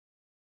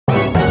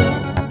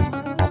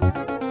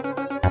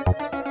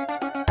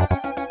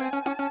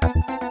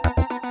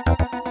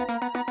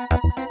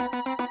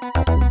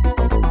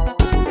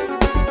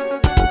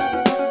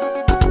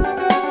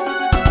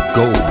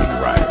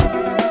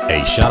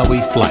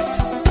shadowy flight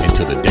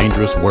into the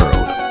dangerous world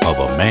of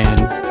a man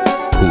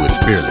who is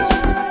fearless.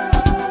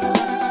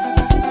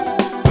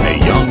 A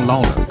young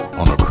loner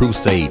on a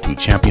crusade to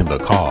champion the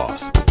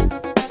cause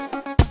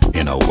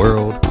in a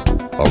world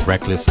of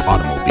reckless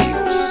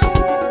automobiles.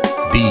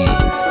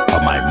 These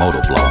are my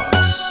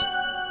motovlogs.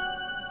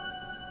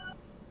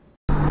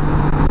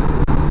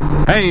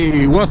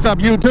 Hey, what's up,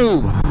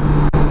 YouTube?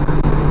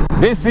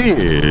 This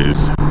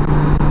is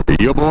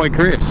your boy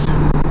Chris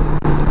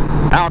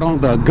out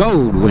on the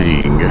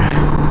Goldwing.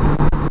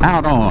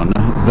 Out on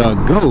the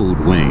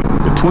Goldwing,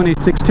 the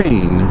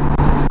 2016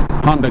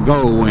 Honda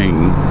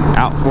Goldwing,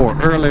 out for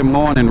an early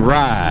morning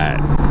ride.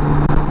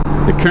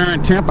 The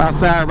current temp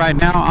outside right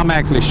now, I'm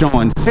actually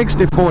showing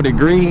 64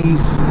 degrees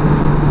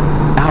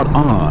out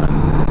on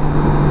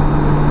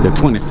the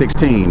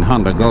 2016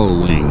 Honda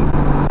Goldwing.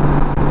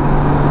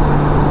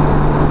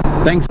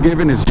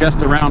 Thanksgiving is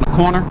just around the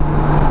corner,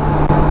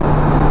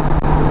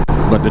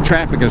 but the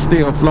traffic is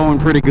still flowing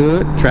pretty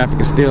good. Traffic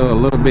is still a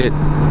little bit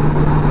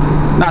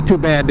not too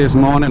bad this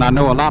morning. I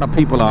know a lot of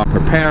people are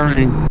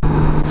preparing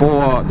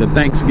for the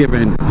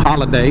Thanksgiving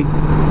holiday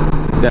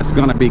that's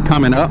going to be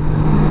coming up.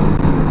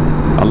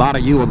 A lot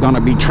of you are going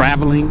to be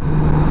traveling.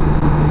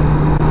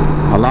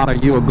 A lot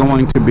of you are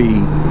going to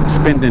be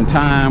spending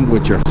time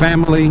with your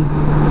family,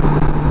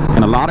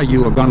 and a lot of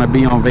you are going to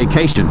be on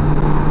vacation.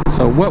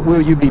 So what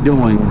will you be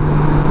doing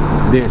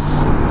this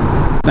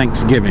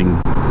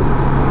Thanksgiving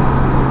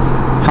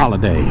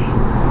holiday?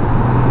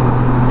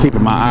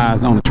 Keeping my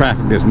eyes on the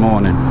traffic this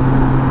morning.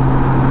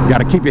 Got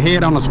to keep your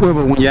head on the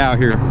swivel when you're out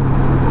here.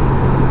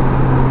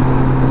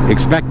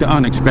 Expect the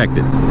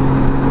unexpected.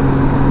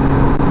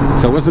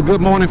 So it's a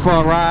good morning for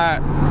a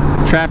ride.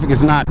 Traffic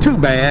is not too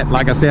bad.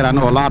 Like I said, I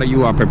know a lot of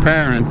you are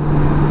preparing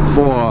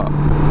for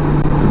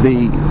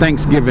the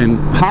Thanksgiving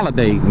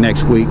holiday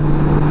next week.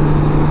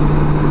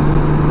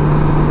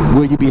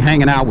 Will you be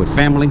hanging out with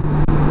family?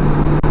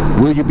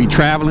 Will you be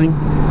traveling?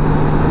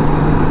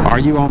 Are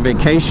you on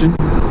vacation?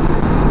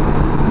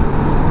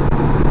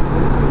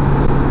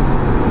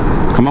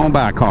 Come on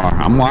by, car.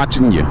 I'm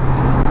watching you.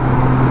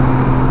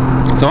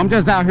 So I'm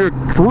just out here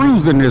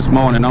cruising this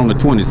morning on the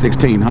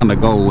 2016 Honda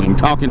Goldwing,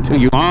 talking to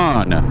you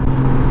on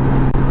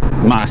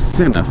my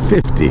Center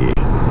 50.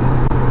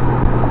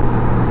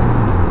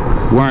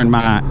 Wearing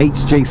my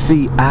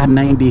HJC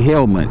I-90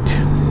 helmet.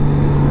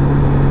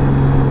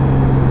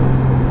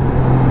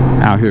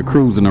 Out here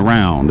cruising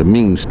around the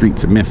mean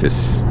streets of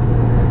Memphis.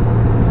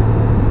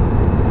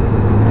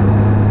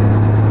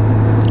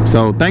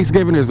 So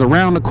Thanksgiving is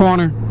around the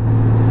corner,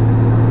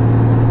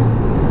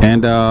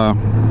 and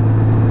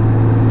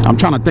I'm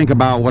trying to think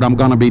about what I'm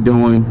gonna be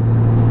doing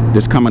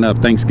this coming up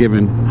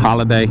Thanksgiving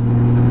holiday.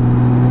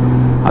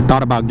 I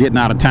thought about getting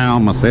out of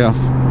town myself.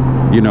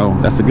 You know,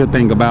 that's a good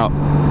thing about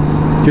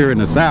here in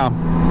the South,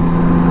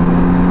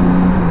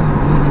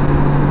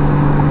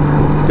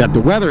 that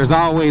the weather is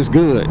always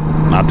good.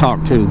 I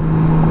talked to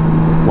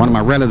one of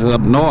my relatives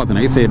up north, and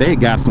they said they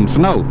got some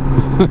snow.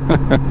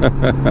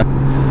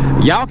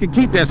 Y'all can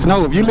keep that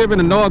snow. If you live in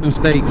the northern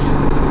states,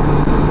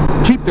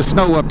 keep the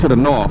snow up to the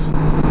north.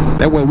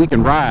 That way we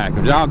can ride,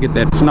 because y'all get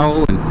that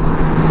snow, and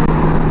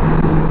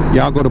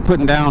y'all go to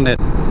putting down that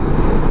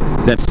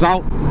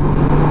salt,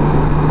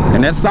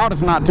 and that salt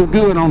is not too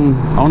good on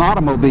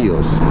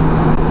automobiles.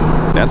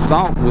 That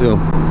salt will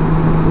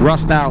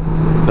rust out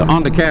the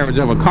undercarriage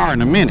of a car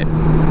in a minute.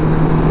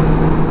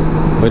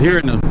 But here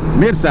in the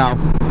Mid-South,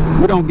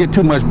 we don't get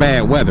too much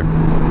bad weather.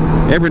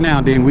 Every now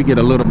and then we get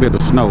a little bit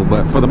of snow,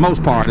 but for the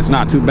most part it's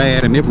not too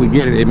bad, and if we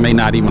get it, it may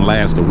not even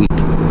last a week.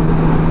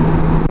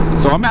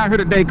 So I'm out here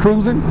today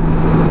cruising,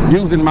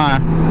 using my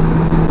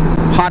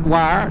hot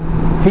wire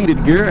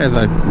heated gear as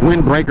a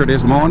windbreaker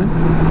this morning.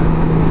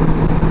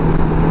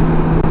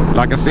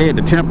 Like I said,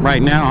 the temp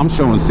right now, I'm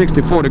showing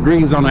 64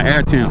 degrees on the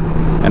air temp,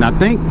 and I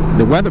think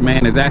the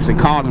weatherman is actually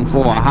calling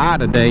for a high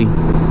today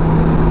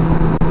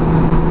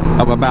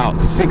of about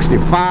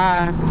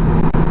 65,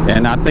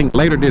 and I think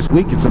later this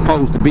week it's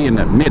supposed to be in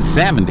the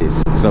mid-70s.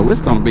 So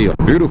it's going to be a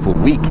beautiful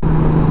week.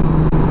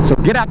 So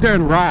get out there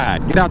and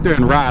ride. Get out there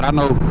and ride. I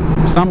know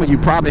some of you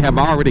probably have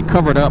already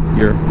covered up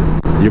your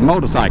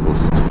motorcycles.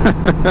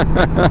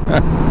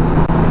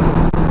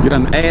 You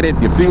done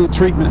added your fuel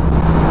treatment.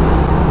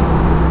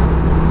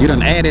 You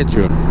done added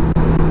your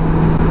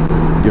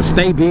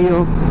stay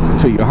bill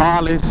to your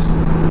Harleys,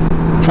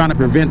 trying to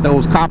prevent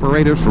those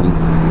carburetors from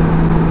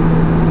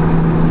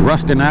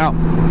rusting out.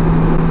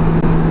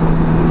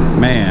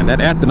 Man, that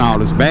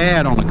ethanol is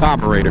bad on the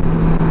carburetor.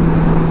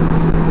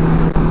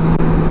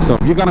 So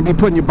if you're going to be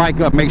putting your bike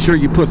up, make sure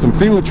you put some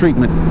fuel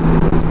treatment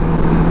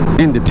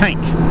in the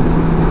tank,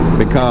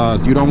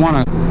 because you don't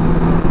want to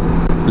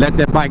let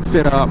that bike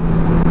sit up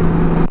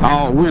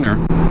all winter,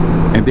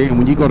 and then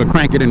when you go to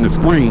crank it in the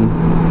spring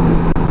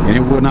and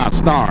it will not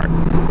start,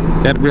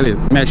 that really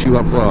sets you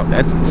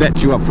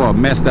up for a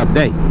messed up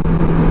day.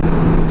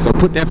 So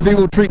put that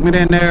fuel treatment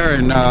in there,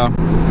 and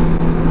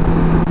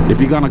if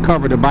you're going to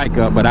cover the bike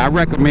up. But I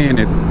recommend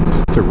it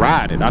to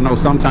ride it. I know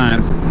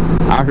sometimes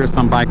I hear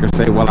some bikers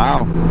say, well,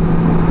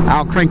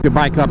 I'll crank the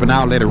bike up and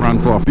I'll let it run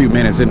for a few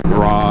minutes in the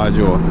garage,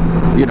 or,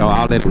 you know,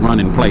 I'll let it run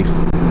in place.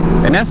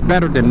 And that's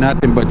better than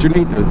nothing, but you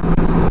need to,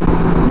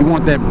 you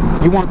want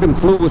them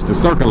fluids to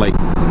circulate.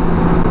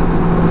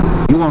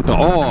 You want the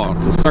oil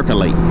to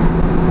circulate.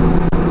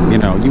 You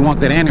know, you want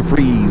that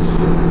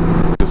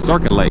antifreeze to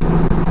circulate.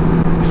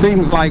 It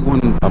seems like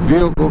when a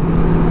vehicle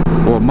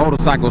or a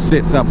motorcycle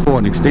sits up for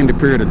an extended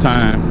period of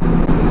time,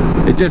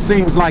 it just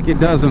seems like it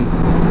doesn't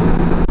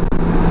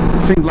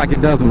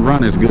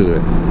run as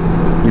good.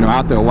 You know,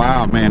 after a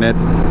while, man, that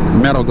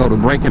metal go to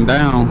breaking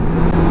down,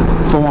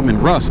 form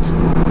and rust.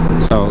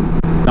 So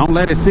don't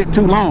let it sit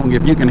too long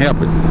if you can help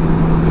it.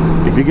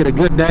 If you get a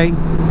good day,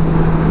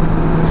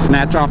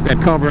 snatch off that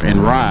cover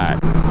and ride.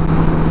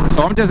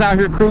 So I'm just out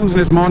here cruising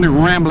this morning,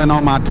 rambling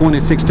on my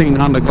 2016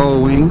 Honda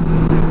Goldwing.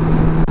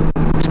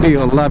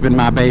 Still loving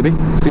my baby.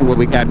 See what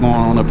we got going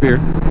on up here.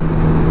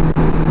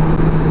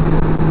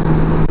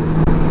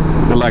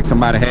 Look like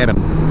somebody had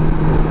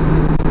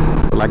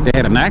they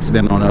had an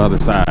accident on the other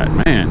side.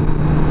 Man,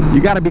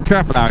 you got to be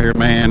careful out here,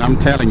 man. I'm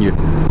telling you,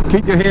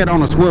 keep your head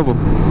on a swivel.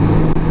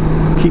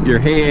 Keep your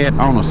head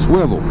on a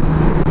swivel.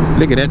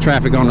 Look at that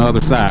traffic on the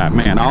other side,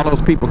 man. All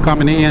those people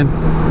coming in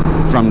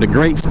from the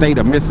great state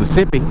of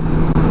Mississippi,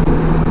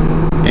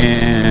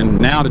 and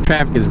now the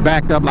traffic is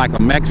backed up like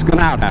a Mexican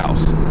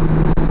outhouse.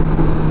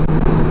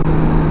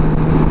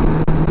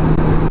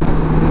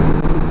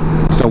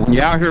 So when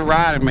you're out here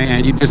riding,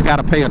 man, you just got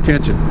to pay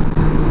attention.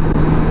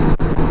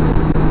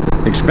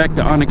 Expect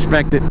the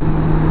unexpected.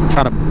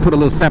 Try to put a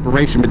little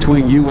separation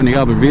between you and the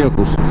other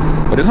vehicles.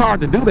 But it's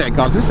hard to do that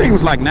because it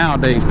seems like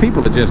nowadays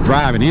people are just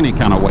driving any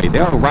kind of way.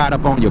 They'll ride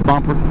up on your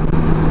bumper.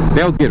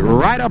 They'll get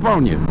right up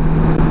on you.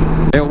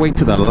 They'll wait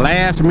to the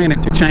last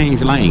minute to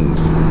change lanes.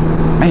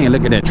 Man,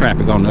 look at that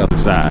traffic on the other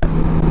side.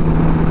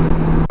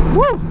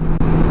 Woo!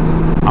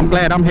 I'm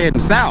glad I'm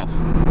heading south.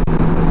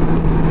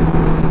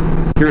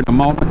 Here in a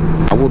moment,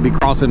 I will be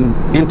crossing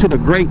into the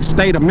great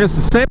state of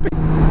Mississippi.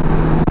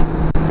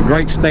 The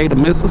great state of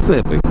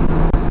Mississippi.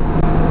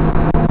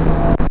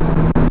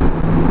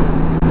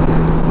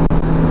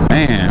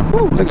 Man,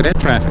 whew, look at that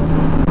traffic.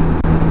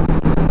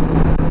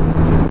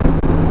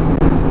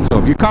 So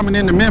if you're coming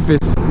into Memphis,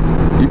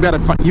 you better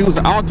use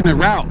an alternate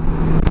route.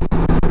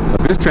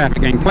 Because this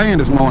traffic ain't playing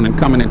this morning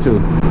coming into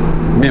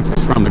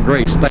Memphis from the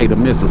great state of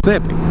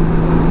Mississippi.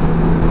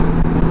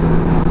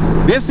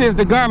 This is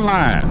the gun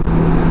line.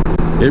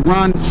 It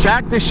runs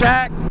shack to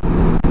shack,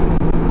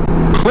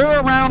 clear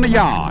around the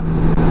yard.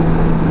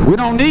 We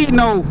don't need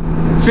no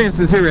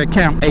fences here at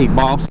Camp 8,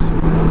 boss.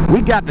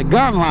 We got the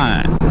gun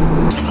line.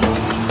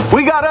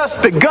 We got us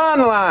the gun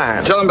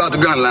line. Tell them about the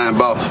gun line,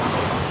 boss.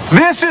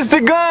 This is the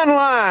gun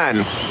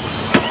line.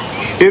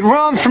 It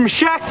runs from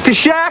shack to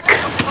shack,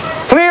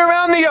 clear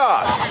around the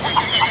yard.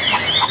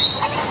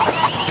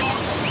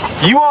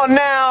 You are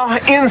now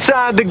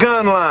inside the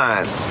gun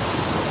line.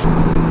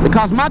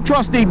 Because my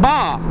trusty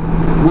Bob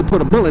will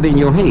put a bullet in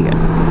your head.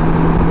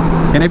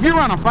 And if you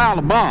run afoul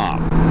of Bob,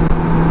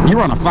 you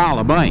run afoul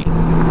of Blaine.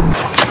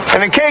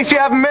 And in case you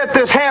haven't met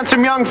this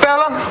handsome young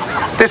fella,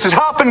 this is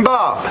Hoppin'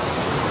 Bob.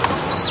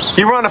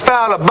 You run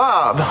afoul of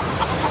Bob,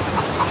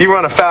 you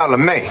run afoul of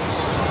me.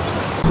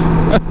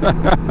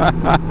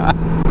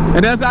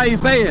 And that's how you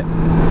say it.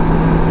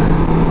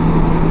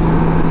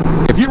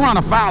 If you run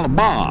afoul of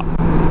Bob,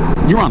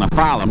 you run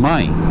afoul of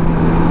me.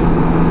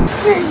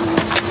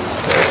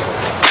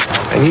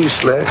 And you,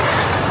 Slick,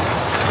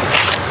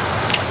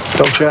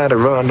 don't try to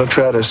run, don't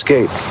try to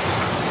escape.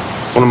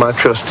 One of my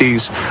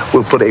trustees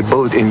will put a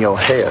bullet in your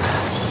head.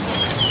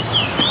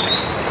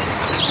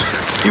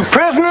 You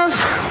prisoners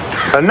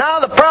are now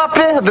the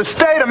property of the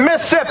state of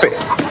Mississippi.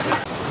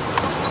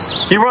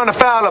 You run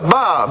afoul of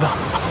Bob,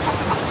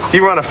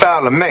 you run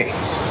afoul of me.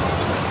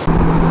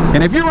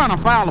 And if you run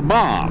afoul of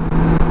Bob,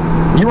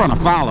 you run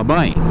afoul of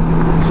Blaine.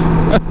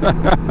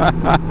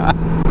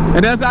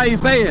 And that's how you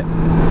say it.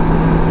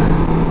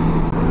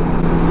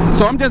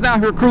 So I'm just out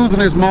here cruising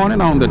this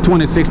morning on the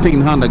 2016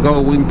 Honda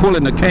Goldwing,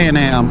 pulling the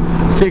Can-Am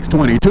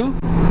 622.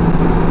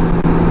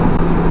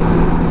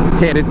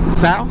 Headed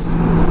south.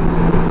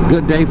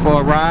 Good day for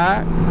a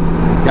ride.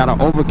 Got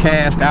an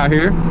overcast out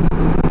here.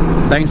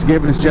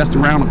 Thanksgiving is just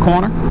around the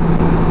corner.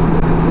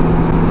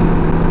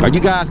 Are you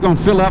guys gonna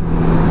fill up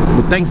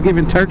with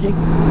Thanksgiving turkey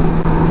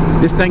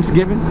this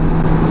Thanksgiving?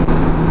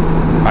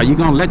 Are you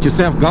gonna let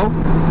yourself go?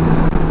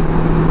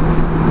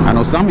 I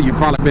know some of you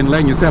probably been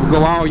letting yourself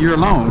go all year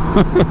long.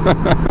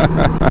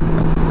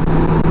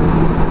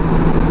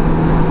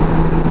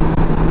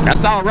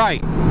 That's all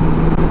right.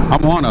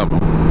 I'm one of them.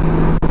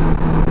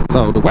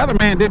 So the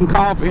weatherman didn't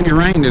call for any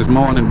rain this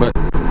morning, but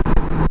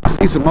I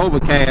see some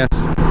overcast.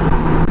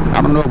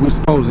 I don't know if we're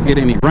supposed to get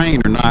any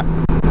rain or not.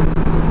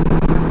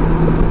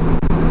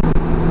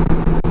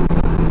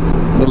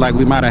 Looked like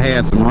we might have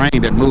had some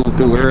rain that moved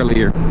through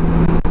earlier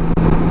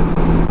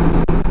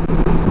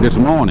this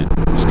morning.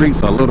 The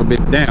streets are a little bit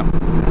damp.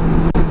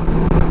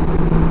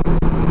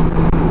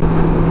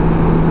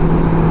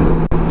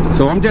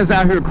 So I'm just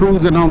out here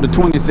cruising on the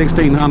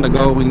 2016 Honda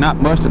Goldwing. Not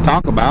much to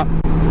talk about.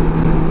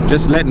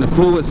 Just letting the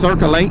fluid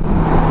circulate.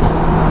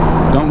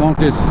 Don't want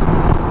this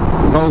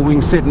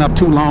Goldwing sitting up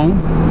too long.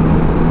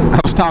 I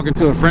was talking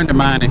to a friend of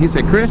mine, and he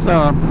said, Chris, you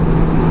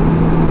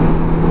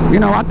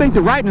know, I think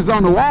the writing is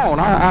on the wall.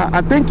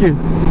 I think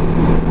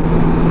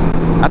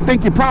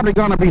you're probably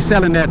going to be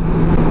selling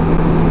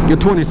your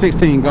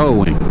 2016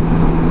 Goldwing.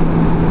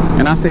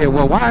 And I said,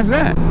 well, why is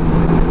that?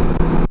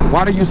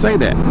 Why do you say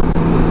that?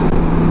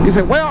 He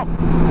said, well,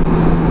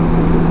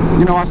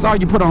 you know, I saw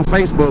you put on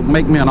Facebook,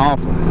 make me an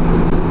offer.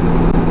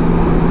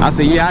 I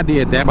said, yeah, I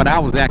did that, but I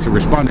was actually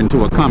responding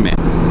to a comment.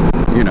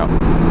 You know,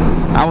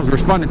 I was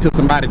responding to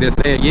somebody that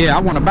said, yeah, I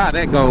want to buy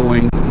that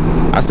Goldwing.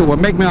 I said, well,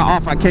 make me an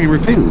offer I can't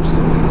refuse.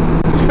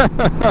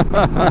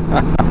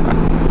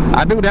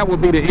 I knew that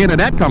would be the end of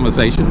that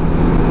conversation.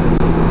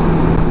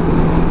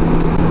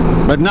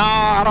 But no,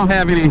 I don't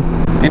have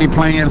any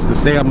plans to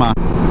sell my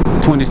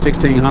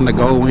 2016 Honda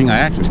Goldwing. I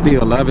actually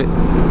still love it.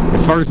 The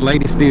first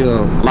lady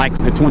still likes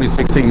the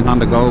 2016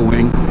 Honda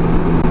Goldwing.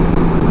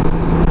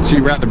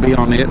 She'd rather be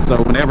on it,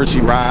 so whenever she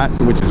rides,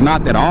 which is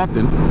not that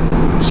often,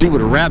 she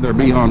would rather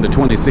be on the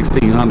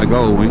 2016 Honda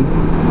Goldwing.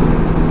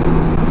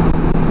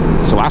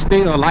 So I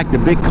still like the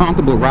big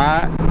comfortable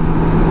ride.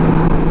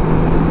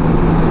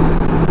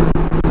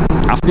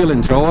 I still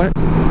enjoy it.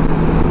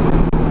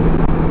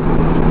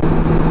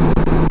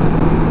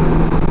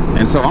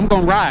 And so I'm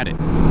gonna ride it.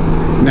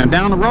 Now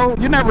down the road,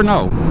 you never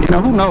know. You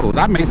know, who knows?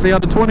 I may sell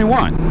the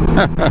 21.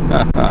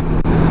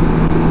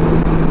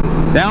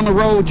 Down the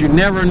road, you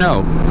never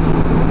know.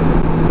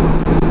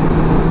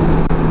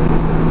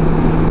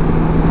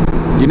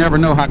 You never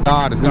know how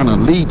God is gonna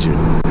lead you.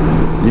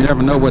 You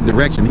never know what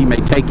direction He may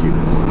take you.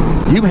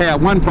 You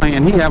have one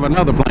plan, He have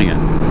another plan.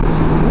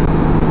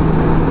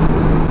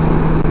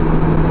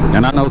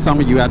 And I know some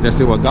of you out there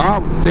say, well,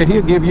 God said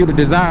He'll give you the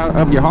desire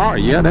of your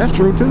heart. Yeah, that's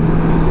true too.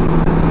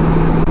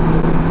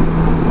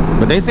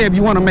 But they say if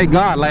you want to make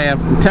God laugh,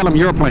 tell Him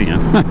your plan.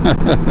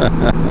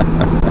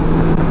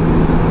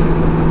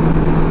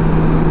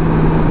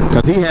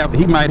 Because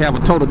he might have a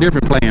total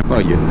different plan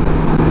for you.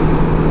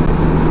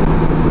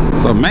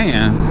 So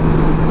man,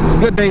 it's a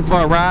good day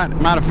for a ride.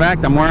 Matter of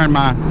fact, I'm wearing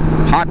my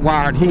hot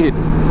wired heated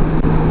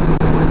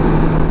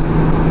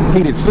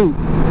suit,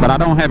 but I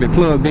don't have it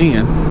plugged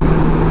in.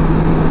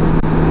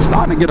 It's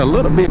starting to get a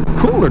little bit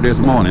cooler this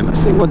morning.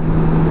 Let's see what.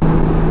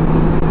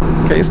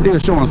 Okay, it's still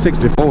showing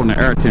 64 in the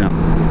air temp.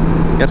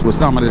 Guess with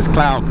some of this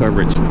cloud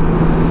coverage,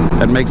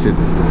 that makes it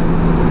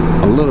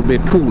a little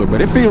bit cooler,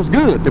 but it feels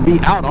good to be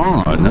out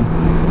on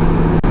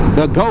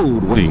the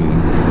Goldwing.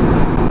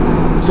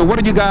 So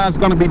what are you guys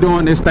going to be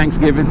doing this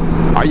Thanksgiving?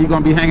 Are you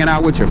going to be hanging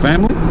out with your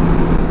family?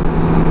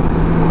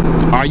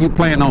 Are you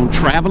planning on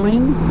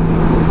traveling?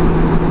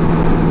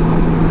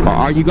 Or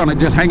are you going to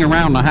just hang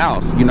around the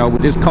house? You know,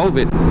 with this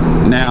COVID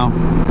now,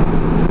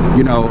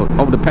 you know,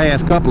 over the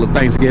past couple of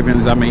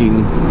Thanksgivings, I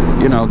mean,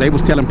 you know, they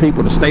was telling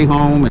people to stay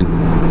home and,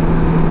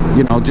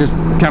 you know, just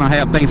kind of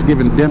have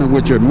Thanksgiving dinner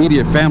with your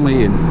immediate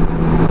family and,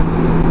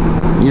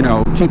 you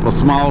know, keep a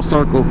small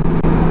circle,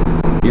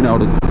 you know,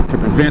 to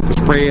prevent the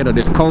spread of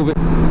this COVID.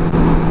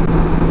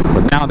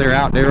 But now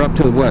they're up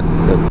to what,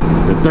 the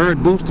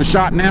third booster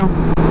shot now?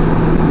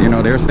 You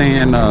know, they're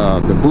saying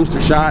the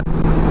booster shot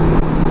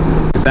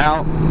is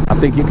out. I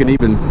think you can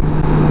even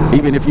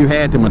if you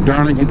had the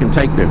Moderna, you can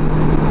take the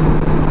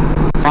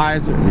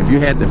Pfizer. If you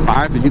had the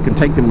Pfizer, you can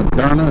take the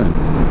Moderna.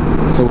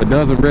 And so it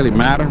doesn't really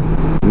matter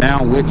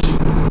now which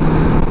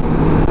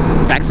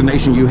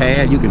vaccination you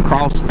had. You can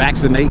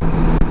cross-vaccinate,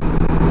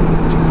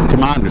 to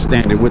my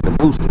understanding, with the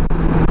booster.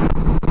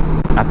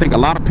 I think a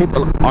lot of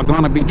people are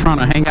going to be trying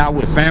to hang out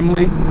with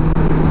family.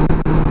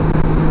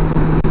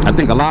 I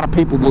think a lot of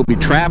people will be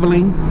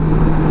traveling.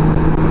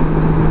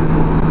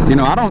 You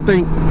know, I don't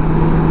think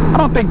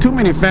too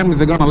many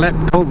families are going to let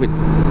COVID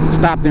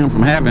stop them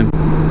from having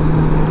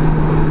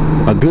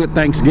a good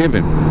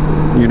Thanksgiving.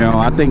 You know,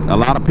 I think a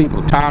lot of people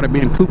are tired of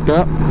being cooped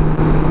up,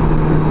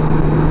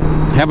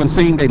 haven't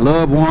seen their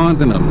loved ones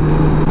in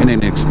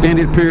an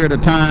extended period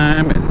of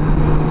time, and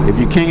if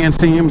you can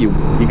see them, you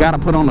got to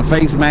put on a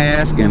face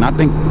mask. And I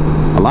think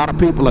a lot of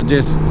people are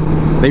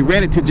they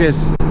ready to just,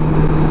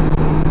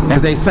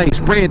 as they say,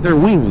 spread their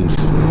wings.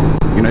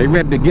 You know, they're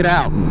ready to get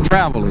out and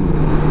travel and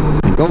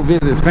go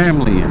visit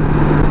family and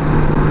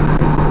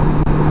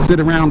sit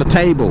around the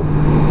table.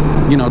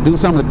 You know, do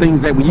some of the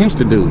things that we used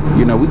to do.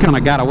 You know, we kind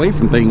of got away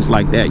from things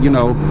like that. You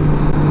know,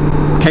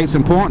 case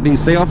in point,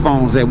 these cell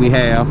phones that we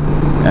have.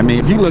 I mean,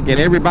 if you look at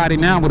everybody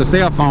now with a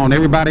cell phone,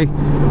 everybody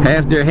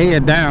has their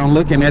head down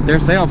looking at their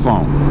cell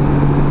phone.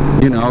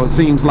 You know, it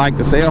seems like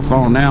the cell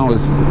phone now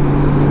is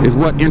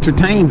what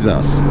entertains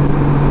us.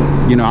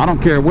 You know, I don't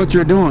care what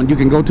you're doing. You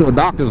can go to a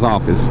doctor's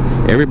office.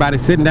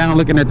 Everybody's sitting down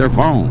looking at their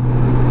phone.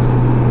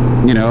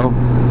 You know,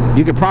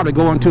 you could probably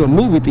go into a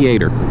movie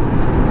theater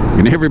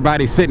and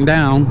everybody's sitting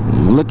down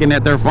looking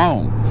at their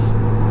phone.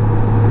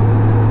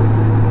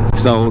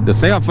 So the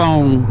cell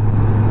phone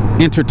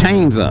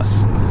entertains us.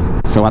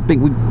 So I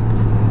think we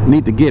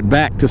need to get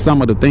back to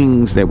some of the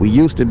things that we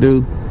used to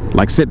do,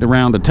 like sitting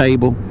around the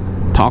table,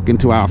 talking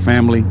to our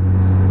family,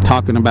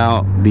 talking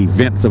about the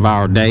events of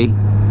our day,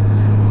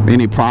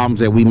 any problems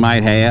that we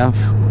might have,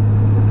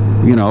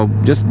 you know,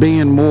 just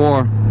being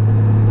more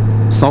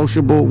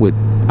sociable with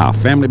our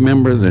family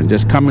members and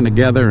just coming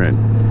together and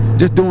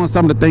just doing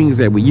some of the things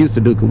that we used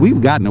to do, because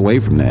we've gotten away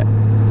from that.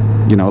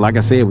 You know, like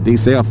I said, with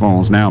these cell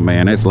phones now,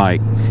 man, it's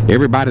like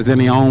everybody's in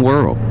their own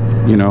world.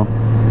 You know,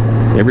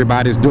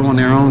 everybody's doing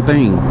their own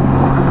thing.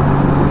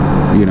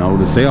 You know,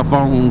 the cell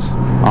phones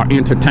are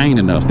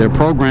entertaining us. They're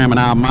programming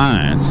our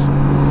minds.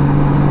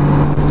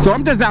 So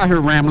I'm just out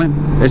here rambling,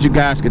 as you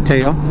guys could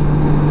tell.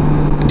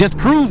 Just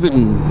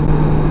cruising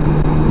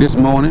this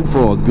morning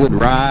for a good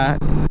ride.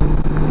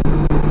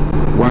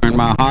 Wearing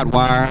my hot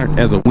wire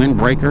as a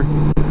windbreaker.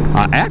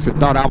 I actually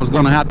thought I was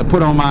going to have to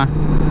put on my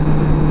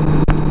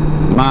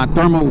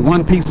thermal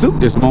one-piece suit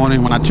this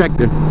morning. When I checked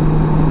the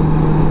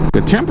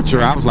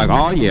temperature, I was like,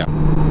 oh yeah,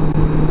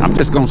 I'm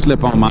just going to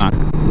slip on my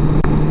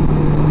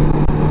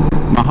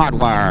hot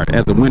wire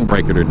as a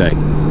windbreaker today.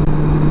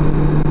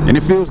 And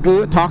it feels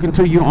good talking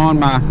to you on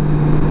my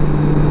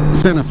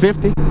Center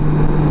 50,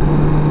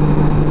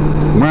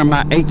 wearing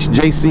my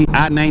HJC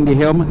I-90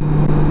 helmet,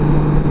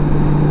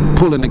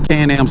 pulling the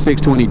Can-Am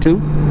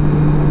 622.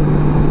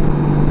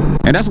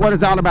 And that's what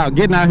it's all about,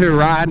 getting out here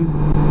riding,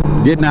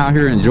 getting out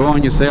here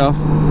enjoying yourself,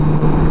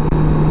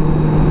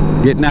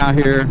 getting out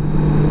here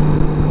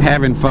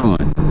having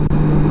fun.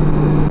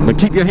 But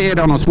keep your head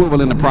on a swivel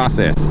in the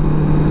process.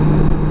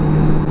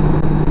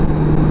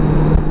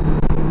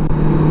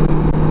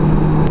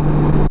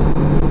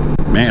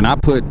 Man, I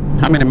put,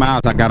 how many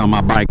miles I got on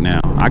my bike now?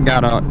 I'm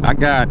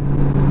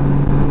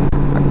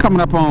coming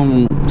up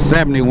on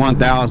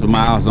 71,000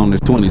 miles on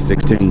this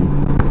 2016.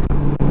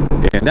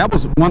 And that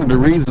was one of the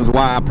reasons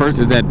why I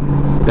purchased that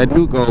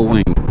new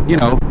Goldwing. You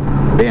know,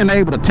 being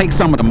able to take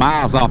some of the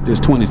miles off this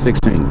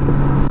 2016.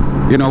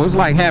 You know, it's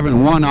like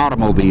having one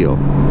automobile.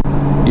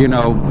 You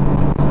know,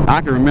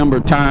 I can remember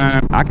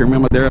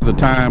there was a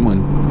time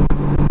when,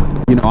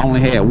 you know, I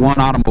only had one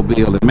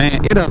automobile, and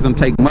man, it doesn't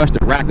take much to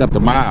rack up the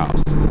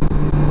miles.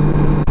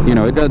 You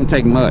know, it doesn't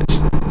take much.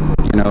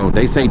 You know,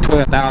 they say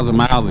 12,000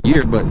 miles a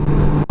year, but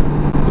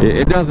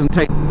it doesn't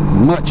take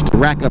much to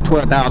rack up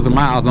 12,000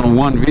 miles on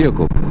one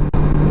vehicle.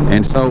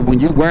 And so when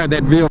you wear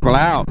that vehicle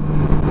out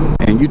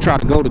and you try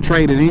to go to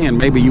trade it in,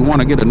 maybe you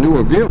want to get a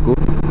newer vehicle,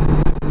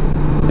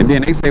 and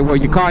then they say, well,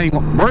 your car ain't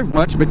worth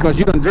much because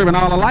you done driven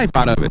all the life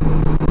out of it.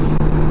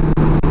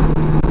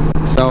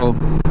 So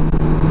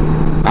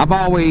I've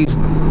always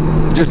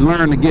just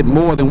learned to get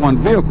more than one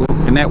vehicle,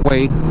 and that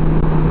way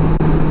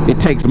it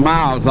takes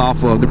miles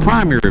off of the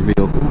primary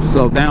vehicle.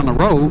 So down the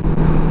road,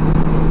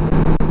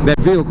 that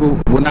vehicle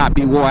will not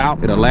be wore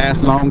out. It'll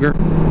last longer.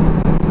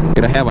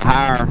 It'll have a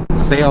higher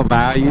sale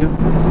value.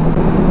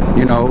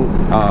 You know,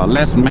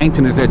 less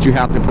maintenance that you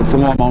have to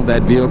perform on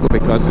that vehicle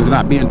because it's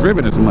not being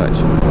driven as much.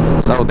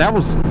 So that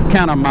was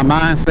kind of my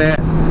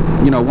mindset.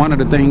 You know, one of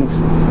the things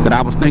that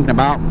I was thinking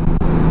about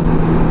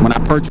when I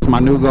purchased my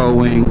new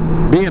Goldwing,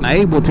 being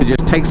able to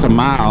just take some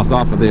miles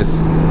off of this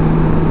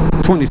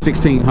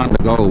 2016 Honda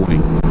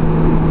Goldwing.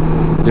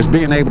 Just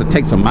being able to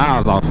take some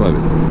miles off of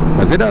it,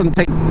 because it doesn't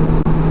take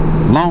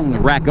long to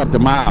rack up the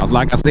miles.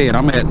 Like I said,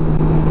 I'm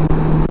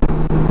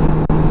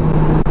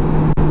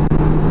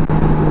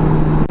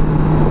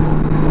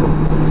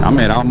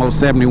at almost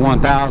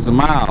 71,000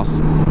 miles,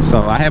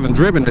 so I haven't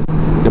driven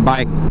the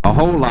bike a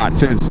whole lot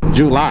since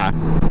July,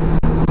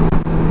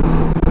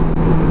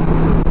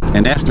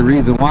 and that's the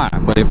reason why.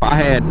 But if I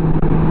had,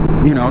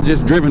 you know,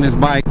 just driven this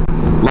bike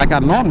like I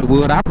normally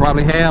would, I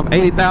probably have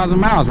 80,000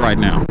 miles right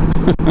now.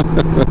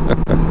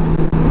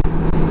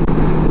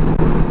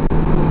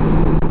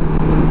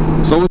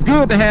 So it's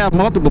good to have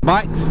multiple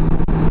bikes.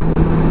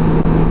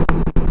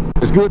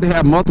 It's good to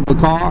have multiple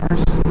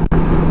cars.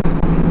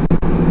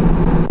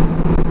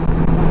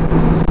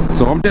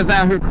 So I'm just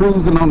out here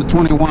cruising on the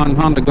 21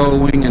 Honda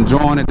Goldwing,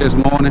 enjoying it this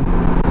morning.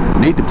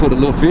 Need to put a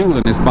little fuel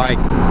in this bike.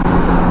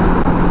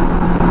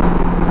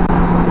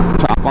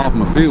 Top off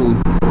my fuel.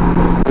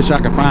 Wish I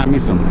could find me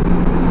some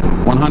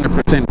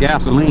 100%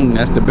 gasoline.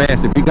 That's the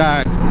best. If you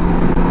guys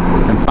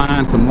can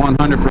find some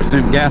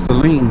 100%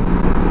 gasoline,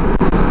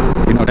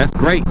 you know, that's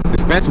great.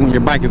 Especially when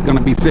your bike is going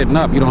to be sitting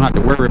up. You don't have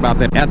to worry about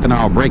that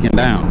ethanol breaking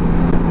down.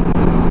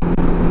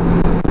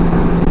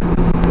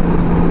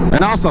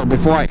 And also,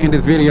 before I end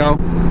this video,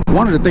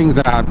 one of the things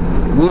that I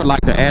would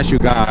like to ask you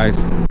guys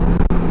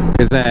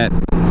is that,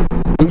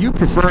 do you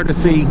prefer to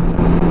see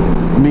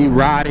me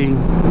riding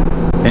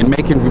and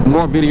making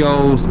more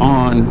videos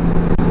on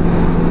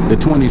the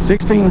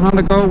 2016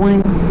 Honda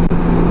Goldwing,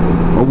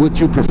 or would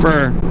you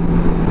prefer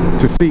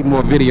to see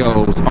more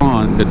videos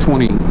on the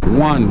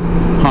 21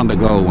 Honda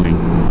Goldwing?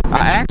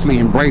 I actually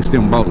embrace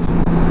them both,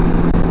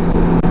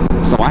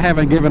 so I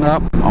haven't given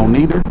up on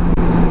neither.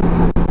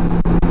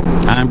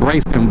 I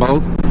embrace them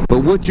both.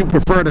 But would you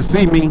prefer to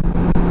see me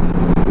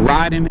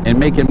riding and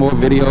making more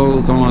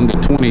videos on the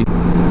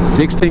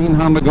 2016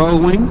 Honda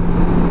Goldwing,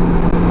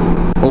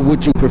 or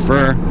would you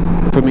prefer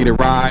for me to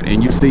ride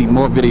and you see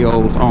more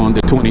videos on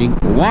the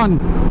 21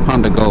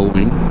 Honda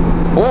Goldwing?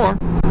 Or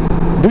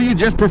do you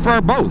just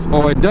prefer both,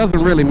 or it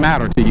doesn't really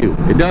matter to you?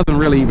 It doesn't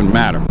really even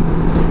matter.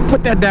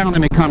 Put that down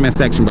in the comment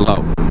section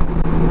below.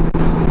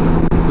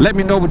 Let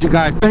me know what you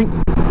guys think.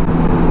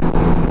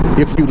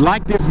 If you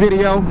like this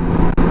video,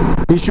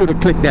 be sure to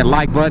click that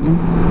like button.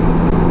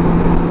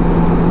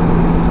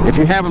 If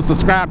you haven't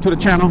subscribed to the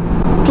channel,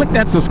 click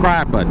that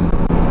subscribe button.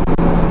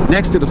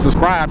 Next to the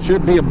subscribe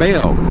should be a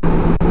bell.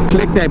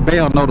 Click that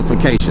bell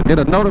notification.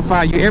 It'll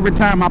notify you every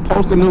time I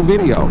post a new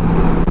video.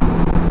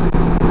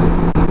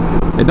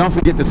 And don't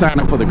forget to sign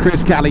up for the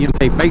Chris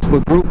Caliente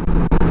Facebook group,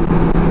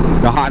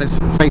 the hottest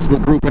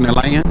Facebook group in the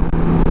land,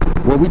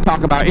 where we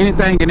talk about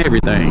anything and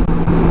everything,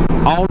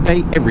 all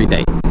day, every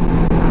day.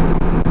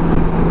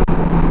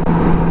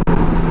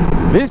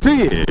 This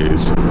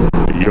is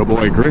your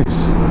boy Chris,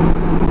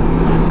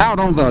 out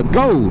on the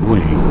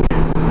Goldwing,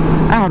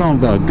 out on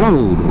the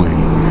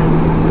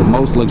Goldwing, the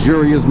most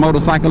luxurious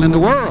motorcycle in the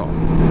world.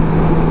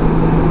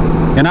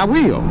 And I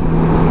will,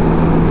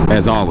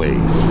 as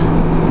always,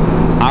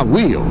 I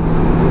will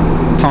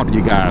talk to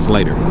you guys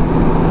later.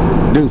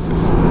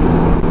 Deuces.